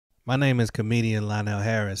My name is comedian Lionel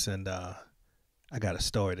Harris, and I got a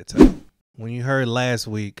story to tell. When you heard last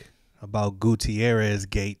week about Gutierrez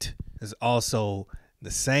Gate, it's also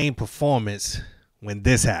the same performance when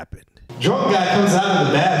this happened. Drunk guy comes out of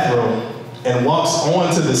the bathroom and walks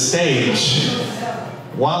onto the stage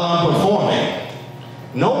while I'm performing.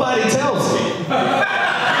 Nobody tells me.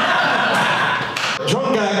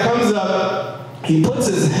 Drunk guy comes up, he puts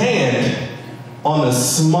his hand on the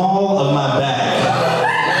small of my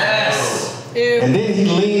back. And then he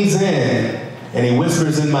leans in and he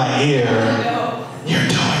whispers in my ear, "You're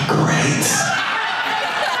doing great."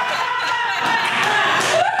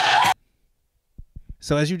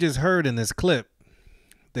 So as you just heard in this clip,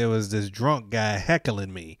 there was this drunk guy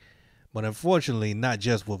heckling me, but unfortunately not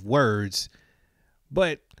just with words,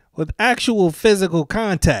 but with actual physical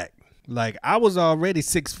contact. Like, I was already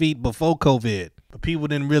 6 feet before COVID, but people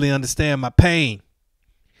didn't really understand my pain.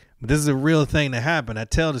 But this is a real thing that happened. I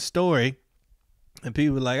tell the story and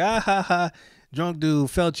people are like, ah, ha, ha, drunk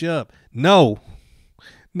dude felt you up. No,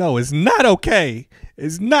 it's not okay.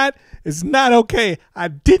 It's not okay. I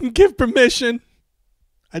didn't give permission.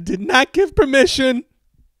 I did not give permission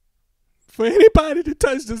for anybody to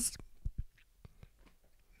touch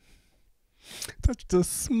the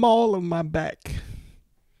small of my back.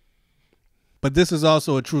 But this is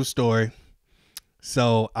also a true story.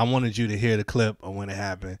 So I wanted you to hear the clip of when it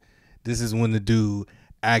happened. This is when the dude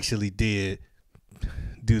actually did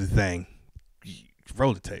do the thing.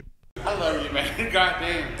 Roll the tape. I love you, man.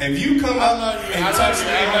 Goddamn. If you come up and touch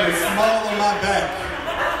me on the small of my back,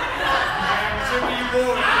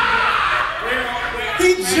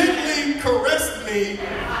 he gently caressed me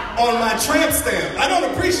on my tramp stamp. I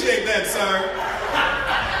don't appreciate that, sir.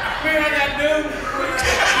 Man, I got dude.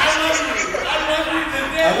 I love you to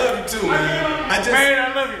death. I love you too, man. Man,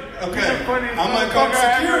 I love you. Okay. I'm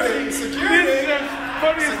uncomfortable. Security.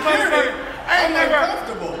 I'm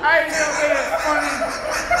uncomfortable. I ain't never been as funny.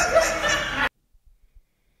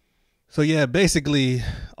 So yeah, basically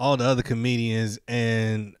all the other comedians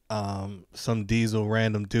and some diesel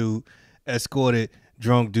random dude escorted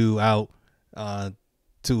drunk dude out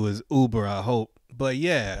to his Uber, I hope. But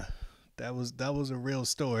yeah, that was a real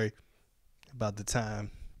story about the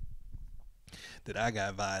time that I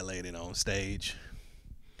got violated on stage.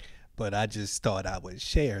 But I just thought I would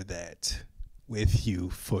share that with you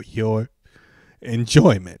for your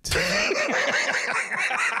enjoyment.